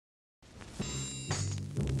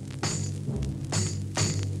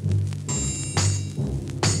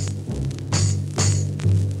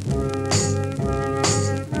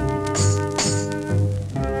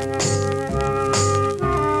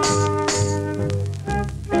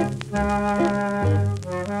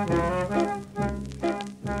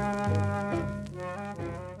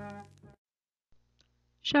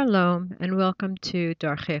Shalom, and welcome to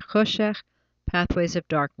Darkhei, khoshekh, Pathways of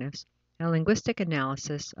Darkness, a linguistic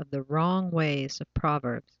analysis of the wrong ways of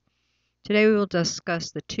Proverbs. Today we will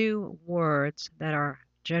discuss the two words that are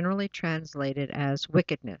generally translated as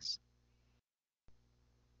wickedness.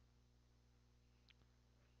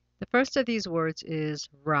 The first of these words is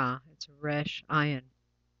Ra. It's Resh Ayin.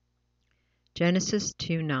 Genesis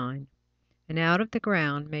 2:9. And out of the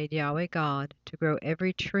ground made Yahweh God to grow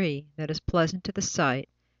every tree that is pleasant to the sight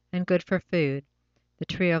and good for food, the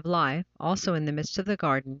tree of life also in the midst of the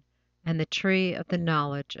garden, and the tree of the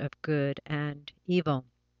knowledge of good and evil.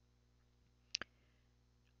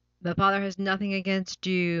 The Father has nothing against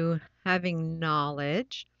you having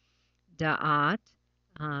knowledge, da'at.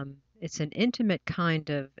 It's an intimate kind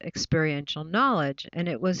of experiential knowledge, and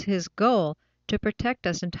it was His goal to protect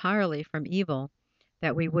us entirely from evil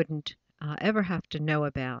that we wouldn't ever have to know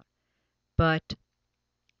about. But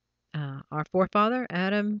our forefather,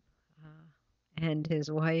 Adam, and his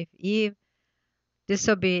wife, Eve,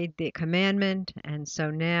 disobeyed the commandment, and so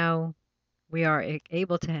now we are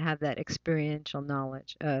able to have that experiential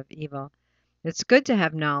knowledge of evil. It's good to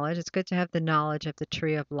have knowledge. It's good to have the knowledge of the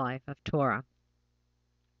tree of life, of Torah.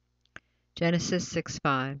 Genesis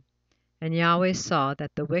 6:5. And Yahweh saw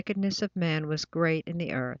that the wickedness of man was great in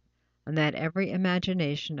the earth, and that every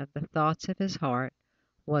imagination of the thoughts of his heart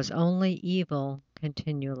was only evil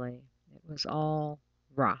continually. It was all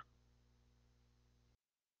Ra.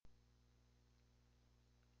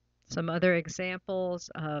 Some other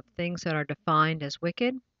examples of things that are defined as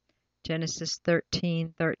wicked. Genesis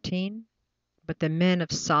 13:13. But the men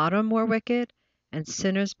of Sodom were wicked and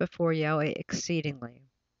sinners before Yahweh exceedingly.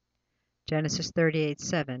 Genesis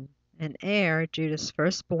 38:7. And Er, Judah's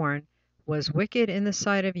firstborn, was wicked in the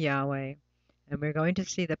sight of Yahweh, and we're going to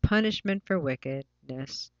see the punishment for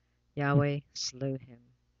wickedness. Yahweh slew him.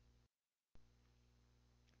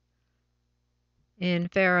 In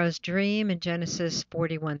Pharaoh's dream in Genesis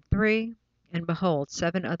 41:3, and behold,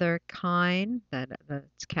 7 other kine,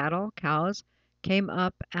 that's cattle, cows, came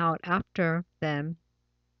up out after them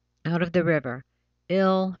out of the river,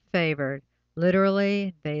 ill-favored.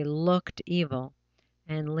 Literally, they looked evil,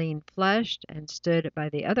 and lean-fleshed, and stood by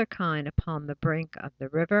the other kine upon the brink of the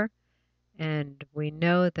river. And we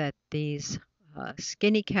know that these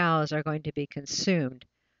skinny cows are going to be consumed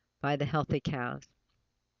by the healthy cows.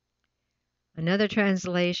 Another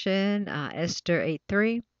translation, Esther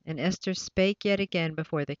 8:3, and Esther spake yet again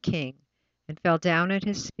before the king, and fell down at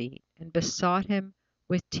his feet, and besought him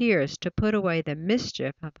with tears to put away the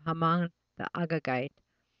mischief of Haman the Agagite,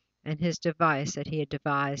 and his device that he had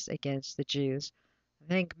devised against the Jews. I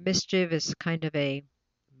think mischief is kind of a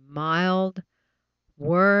mild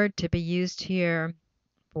word to be used here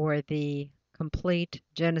for the complete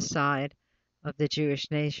genocide of the Jewish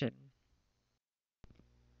nation.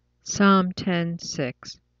 Psalm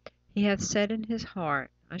 10:6. He hath said in his heart,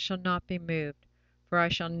 I shall not be moved, for I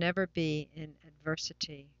shall never be in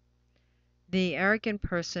adversity. The arrogant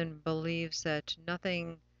person believes that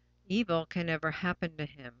nothing evil can ever happen to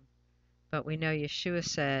him, but we know Yeshua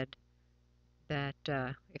said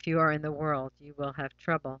that if you are in the world, you will have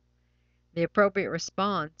trouble. The appropriate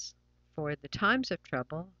response for the times of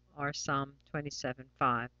trouble are Psalm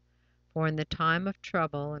 27:5. For in the time of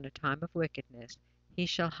trouble and a time of wickedness, he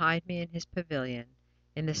shall hide me in his pavilion.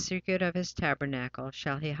 In the secret of his tabernacle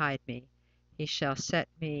shall he hide me. He shall set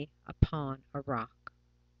me upon a rock.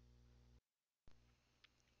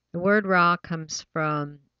 The word Ra comes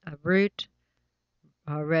from a root,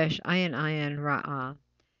 Resh Ayin Ayin Ra'ah,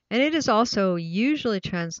 and it is also usually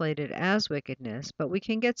translated as wickedness, but we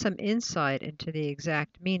can get some insight into the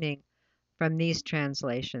exact meaning from these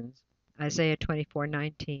translations. Isaiah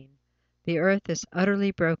 24:19. The earth is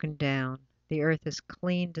utterly broken down. The earth is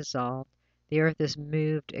clean dissolved. The earth is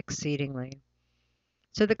moved exceedingly.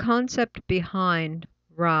 So the concept behind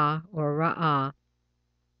Ra or Ra'ah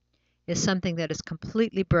is something that is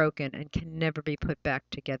completely broken and can never be put back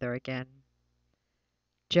together again.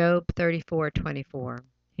 Job 34:24.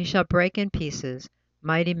 He shall break in pieces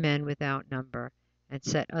mighty men without number, and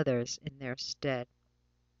set others in their stead.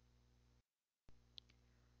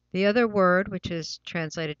 The other word, which is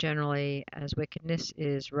translated generally as wickedness,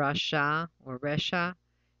 is Rasha or Resha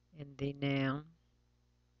in the noun.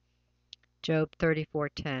 Job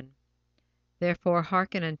 34:10. Therefore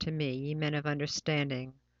hearken unto me, ye men of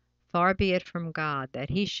understanding. Far be it from God that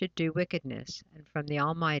he should do wickedness, and from the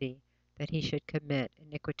Almighty that he should commit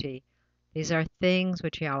iniquity. These are things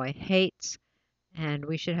which Yahweh hates, and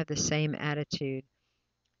we should have the same attitude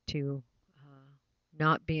to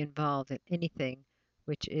not be involved in anything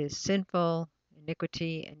which is sinful,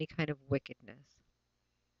 iniquity, any kind of wickedness.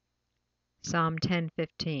 Psalm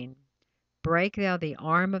 10:15. Break thou the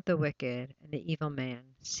arm of the wicked and the evil man.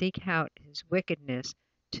 Seek out his wickedness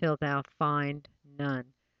till thou find none.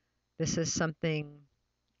 This is something,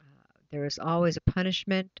 there is always a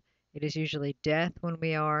punishment. It is usually death when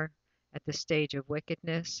we are at the stage of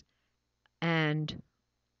wickedness. And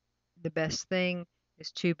the best thing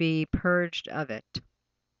is to be purged of it.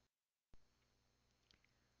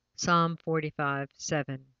 Psalm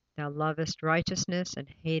 45:7. Thou lovest righteousness and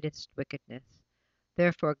hatest wickedness.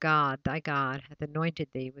 Therefore God, thy God, hath anointed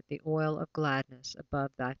thee with the oil of gladness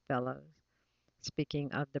above thy fellows.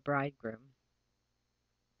 Speaking of the bridegroom.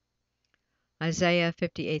 Isaiah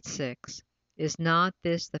 58:6. Is not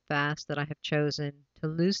this the fast that I have chosen, to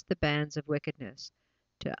loose the bands of wickedness,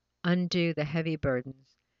 to undo the heavy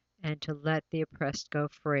burdens, and to let the oppressed go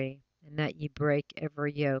free, and that ye break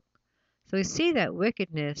every yoke? So we see that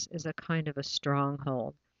wickedness is a kind of a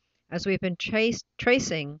stronghold. As we've been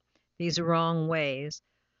tracing these wrong ways,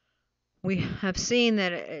 we have seen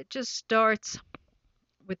that it just starts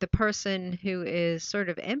with the person who is sort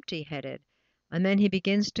of empty headed. And then he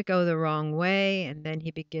begins to go the wrong way, and then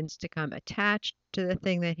he begins to become attached to the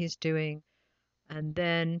thing that he's doing. And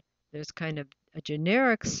then there's kind of a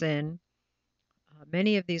generic sin.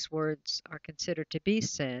 Many of these words are considered to be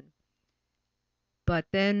sin. But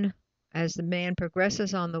then, as the man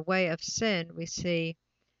progresses on the way of sin, we see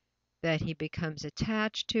that he becomes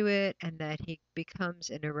attached to it and that he becomes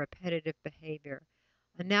in a repetitive behavior.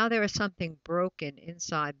 And now there is something broken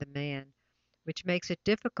inside the man, which makes it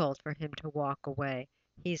difficult for him to walk away.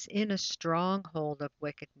 He's in a stronghold of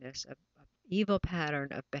wickedness, of evil pattern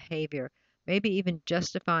of behavior, maybe even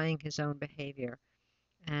justifying his own behavior.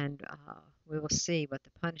 And we will see what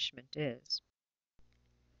the punishment is.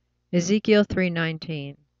 Ezekiel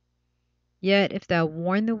 3:19. Yet if thou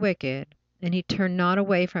warn the wicked, and he turn not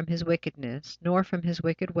away from his wickedness, nor from his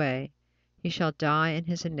wicked way, he shall die in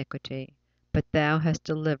his iniquity, but thou hast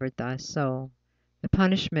delivered thy soul. The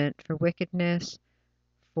punishment for wickedness,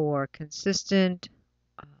 for consistent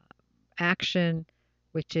uh, action,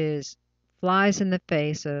 which is flies in the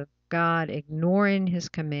face of God, ignoring his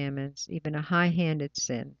commandments, even a high-handed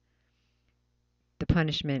sin, the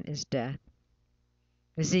punishment is death.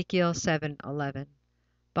 Ezekiel 7:11.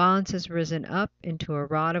 Bonds has risen up into a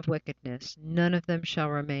rod of wickedness, none of them shall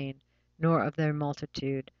remain, nor of their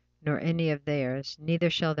multitude, nor any of theirs, neither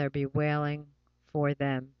shall there be wailing for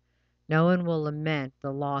them. No one will lament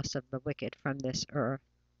the loss of the wicked from this earth.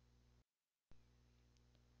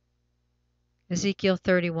 Ezekiel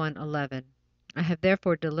 31:11. I have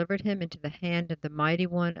therefore delivered him into the hand of the mighty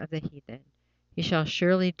one of the heathen. He shall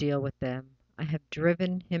surely deal with them. I have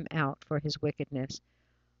driven him out for his wickedness.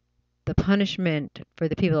 The punishment for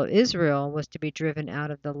the people of Israel was to be driven out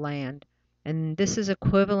of the land. And this is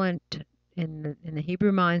equivalent in the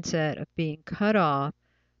Hebrew mindset of being cut off,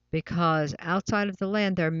 because outside of the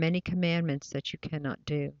land there are many commandments that you cannot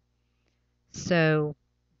do. So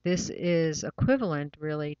this is equivalent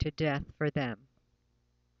really to death for them.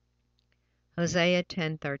 Hosea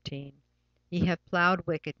 10:13. Ye have plowed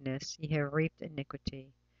wickedness, ye have reaped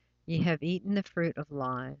iniquity. Ye have eaten the fruit of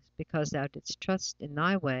lies, because thou didst trust in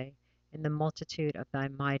thy way, in the multitude of thy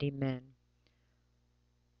mighty men.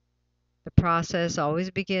 The process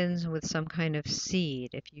always begins with some kind of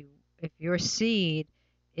seed. If your seed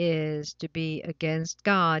is to be against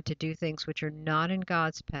God, to do things which are not in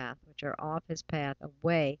God's path, which are off his path,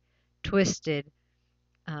 away, twisted,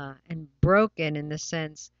 and broken in the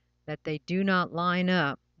sense that they do not line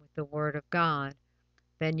up with the Word of God,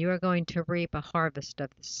 then you are going to reap a harvest of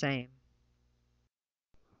the same.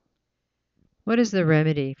 What is the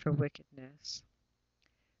remedy for wickedness?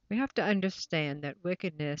 We have to understand that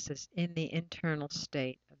wickedness is in the internal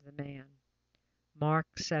state of the man. Mark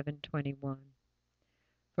 7:21.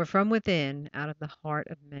 For from within, out of the heart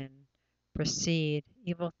of men, proceed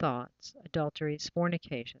evil thoughts, adulteries,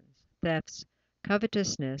 fornications, thefts,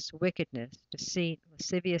 covetousness, wickedness, deceit,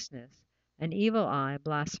 lasciviousness, an evil eye,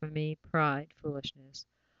 blasphemy, pride, foolishness.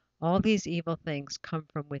 All these evil things come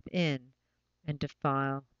from within and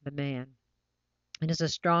defile the man. It is a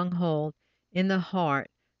stronghold in the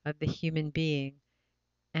heart of the human being,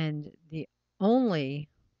 and the only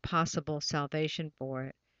possible salvation for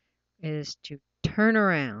it is to turn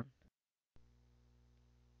around.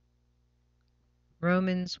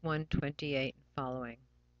 Romans 1:28 and following.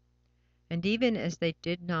 And even as they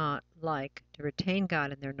did not like to retain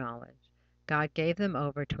God in their knowledge, God gave them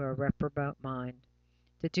over to a reprobate mind,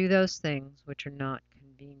 to do those things which are not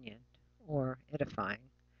convenient or edifying.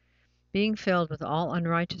 being filled with all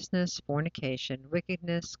unrighteousness, fornication,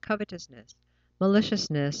 wickedness, covetousness,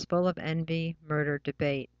 maliciousness, full of envy, murder,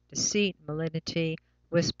 debate, deceit, malignity,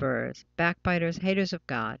 whisperers, backbiters, haters of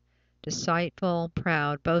God, deceitful,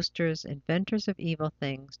 proud, boasters, inventors of evil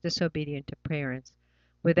things, disobedient to parents,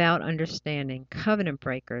 without understanding, covenant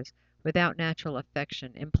breakers, without natural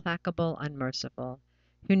affection, implacable, unmerciful,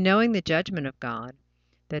 who knowing the judgment of God,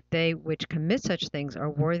 that they which commit such things are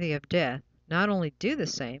worthy of death, not only do the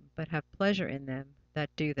same, but have pleasure in them that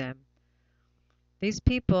do them. These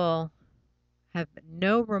people have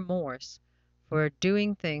no remorse for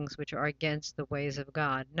doing things which are against the ways of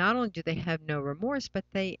God. Not only do they have no remorse, but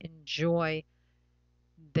they enjoy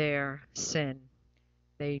their sin.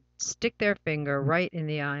 They stick their finger right in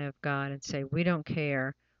the eye of God and say, we don't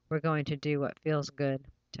care. We're going to do what feels good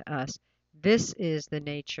to us. This is the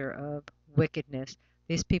nature of wickedness.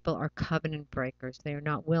 These people are covenant breakers. They are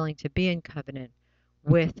not willing to be in covenant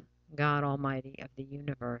with God Almighty of the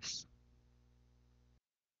universe.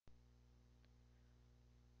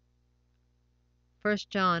 1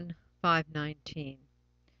 John 5:19.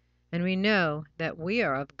 And we know that we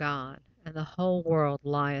are of God, and the whole world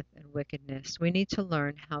lieth in wickedness. We need to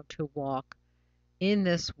learn how to walk in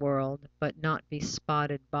this world, but not be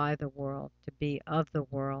spotted by the world, to be of the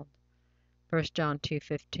world. 1 John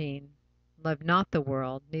 2:15. Love not the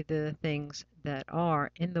world, neither the things that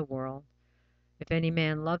are in the world. If any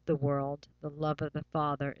man love the world, the love of the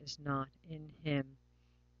Father is not in him.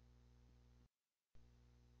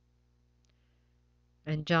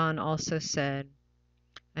 And John also said,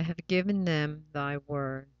 I have given them thy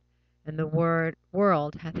word, and the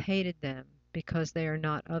world hath hated them, because they are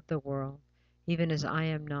not of the world, even as I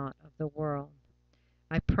am not of the world.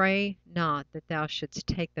 I pray not that thou shouldst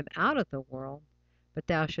take them out of the world, but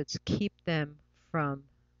thou shouldst keep them from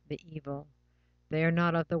the evil. They are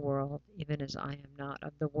not of the world, even as I am not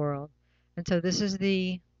of the world. And so this is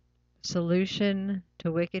the solution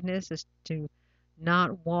to wickedness, is to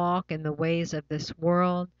not walk in the ways of this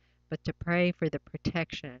world, but to pray for the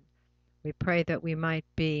protection. We pray that we might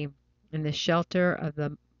be in the shelter of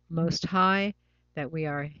the Most High, that we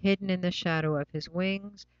are hidden in the shadow of his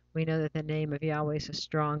wings. We know that the name of Yahweh is a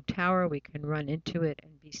strong tower. We can run into it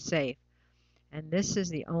and be safe. And this is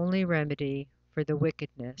the only remedy for the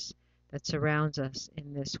wickedness that surrounds us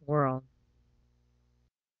in this world.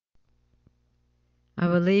 I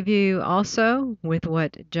will leave you also with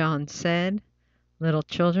what John said, little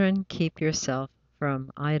children, keep yourself from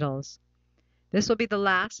idols. This will be the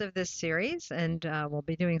last of this series, and we'll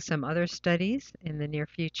be doing some other studies in the near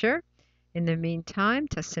future. In the meantime,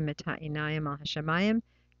 Tasimata Inayim al Hashemayim,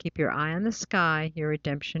 keep your eye on the sky, your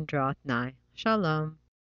redemption draweth nigh. Shalom.